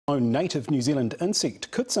Own native New Zealand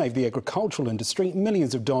insect could save the agricultural industry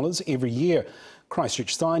millions of dollars every year.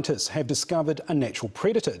 Christchurch scientists have discovered a natural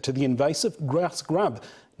predator to the invasive grass grub.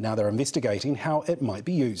 Now they're investigating how it might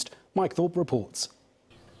be used. Mike Thorpe reports.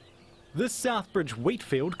 This Southbridge wheat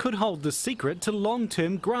field could hold the secret to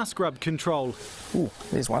long-term grass grub control. Ooh,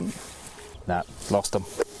 there's one. Nah, lost him.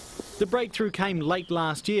 The breakthrough came late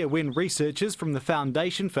last year when researchers from the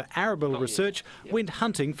Foundation for Arable Research went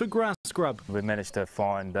hunting for grass grub. We managed to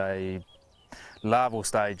find a larval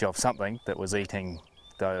stage of something that was eating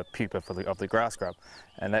the pupa of the grass grub,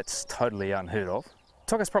 and that's totally unheard of. It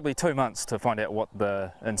took us probably 2 months to find out what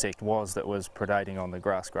the insect was that was predating on the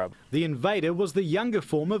grass grub. The invader was the younger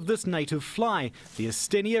form of this native fly, the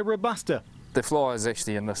Ostenia robusta. The fly is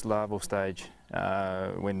actually in this larval stage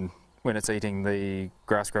when it's eating the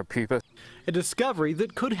grass grub pupa. A discovery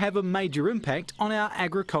that could have a major impact on our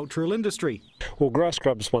agricultural industry. Well, grass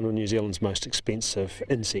grub is one of New Zealand's most expensive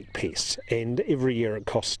insect pests, and every year it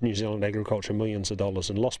costs New Zealand agriculture millions of dollars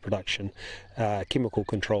in lost production, chemical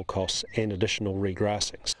control costs and additional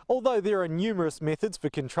regrassings. Although there are numerous methods for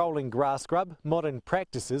controlling grass grub, modern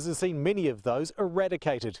practices have seen many of those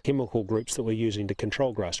eradicated. Chemical groups that we're using to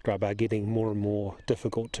control grass grub are getting more and more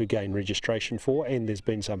difficult to gain registration for, and there's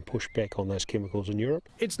been some pushback on those chemicals in Europe.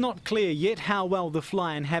 It's not clear yet how well the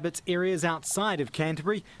fly inhabits areas outside of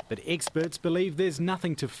Canterbury, but experts believe there's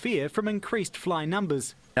nothing to fear from increased fly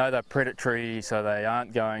numbers. No, they're predatory, so they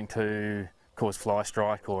aren't going to cause fly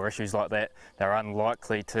strike or issues like that. They're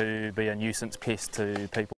unlikely to be a nuisance pest to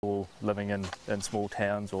people living in small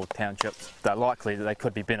towns or townships. They're likely that they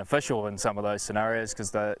could be beneficial in some of those scenarios because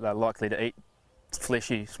they're likely to eat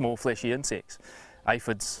small fleshy insects,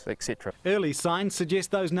 aphids, etc. Early signs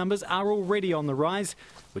suggest those numbers are already on the rise,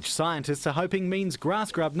 which scientists are hoping means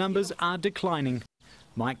grass grub numbers are declining.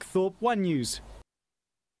 Mike Thorpe, One News.